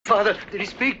Father, did he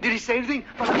speak? Did he say anything?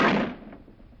 Father.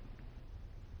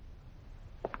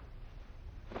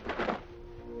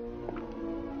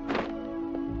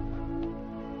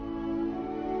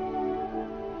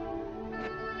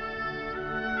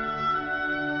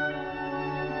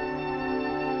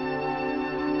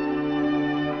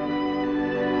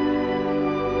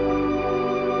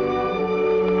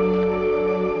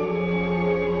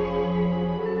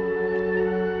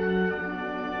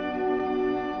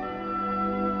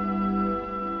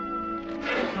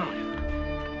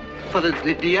 Father,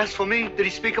 did he ask for me? Did he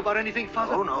speak about anything,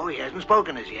 Father? Oh, no, he hasn't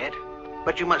spoken as yet.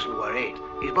 But you mustn't worry.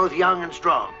 He's both young and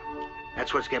strong.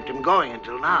 That's what's kept him going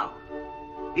until now.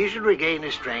 He should regain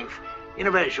his strength in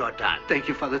a very short time. Thank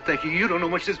you, Father. Thank you. You don't know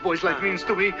how much this boy's life means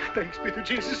to me. Thanks be to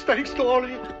Jesus. Thanks to all of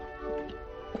you.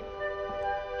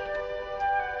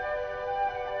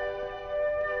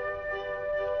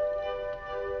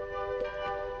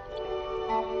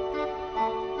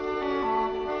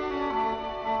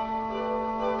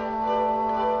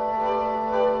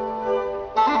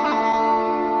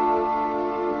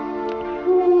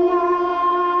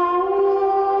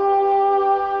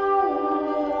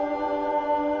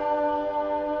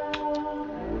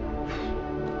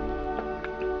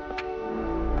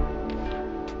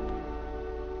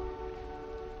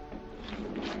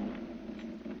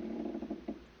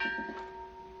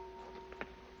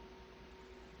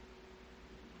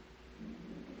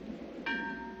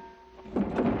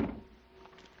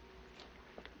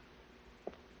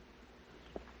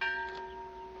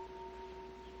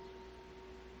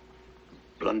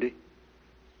 Blondie?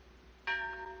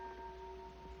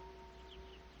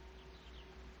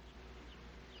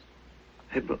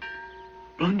 Hey,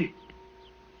 Blondie?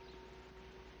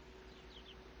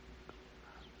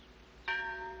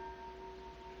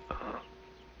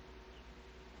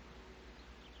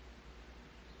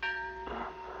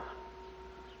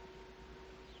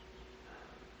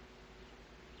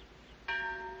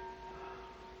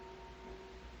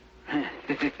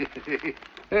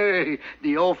 Hey,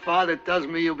 the old father tells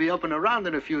me you'll be up and around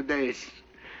in a few days.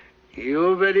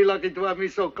 You're very lucky to have me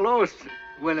so close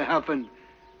when it happened.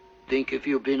 Think if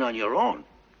you've been on your own.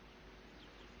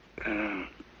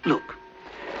 Look,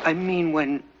 I mean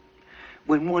when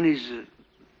one is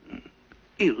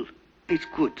ill, it's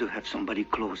good to have somebody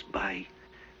close by,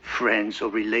 friends or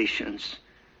relations.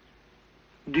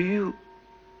 Do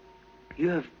you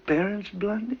have parents,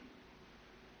 Blondie?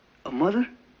 A mother?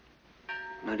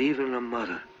 Not even a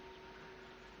mother.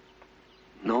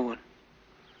 No one.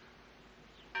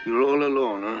 You're all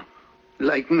alone, huh?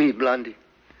 Like me, Blondie.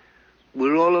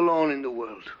 We're all alone in the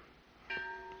world.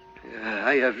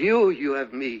 I have you, you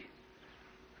have me.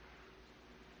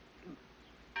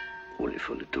 Only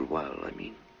for a little while, I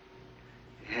mean.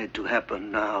 It had to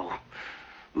happen now.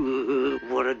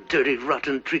 What a dirty,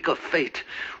 rotten trick of fate.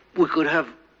 We could have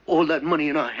all that money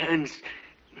in our hands.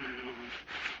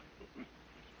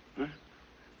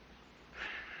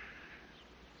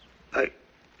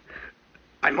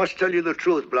 I must tell you the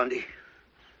truth, Blondie.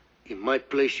 In my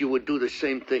place, you would do the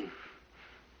same thing.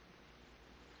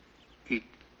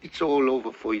 It's all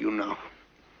over for you now.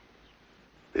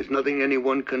 There's nothing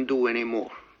anyone can do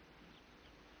anymore.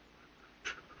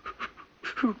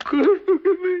 Oh, God,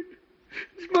 forgive me.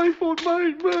 It's my fault.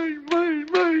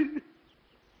 Mine.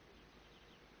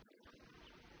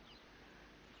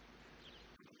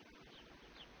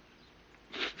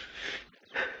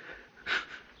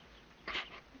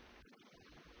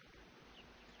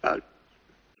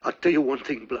 I'll tell you one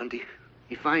thing, Blondie.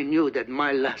 If I knew that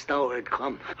my last hour had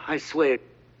come, I swear,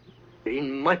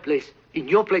 in my place, in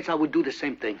your place, I would do the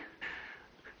same thing.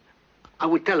 I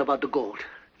would tell about the gold.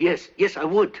 Yes, I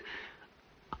would.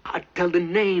 I'd tell the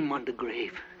name on the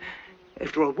grave.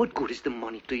 After all, what good is the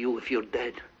money to you if you're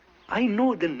dead? I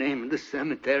know the name in the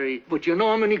cemetery, but you know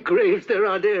how many graves there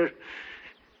are there.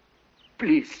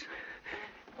 Please.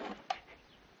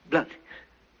 Blondie,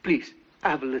 please,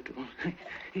 have a little.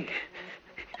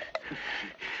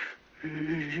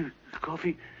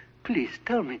 Coffee, please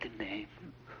tell me the name.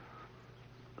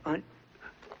 On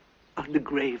the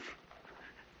grave.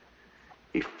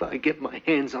 If I get my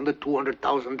hands on the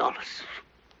 $200,000,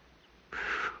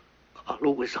 I'll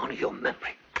always honor your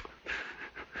memory.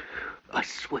 I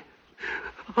swear,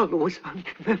 I'll always honor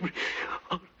your memory.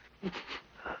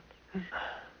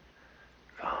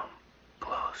 Come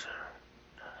closer.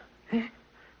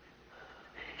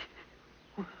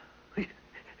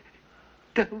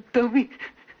 Tell me.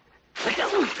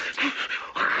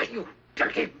 You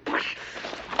dirty butt.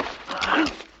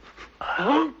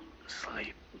 I'll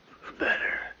sleep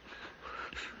better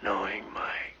knowing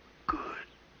my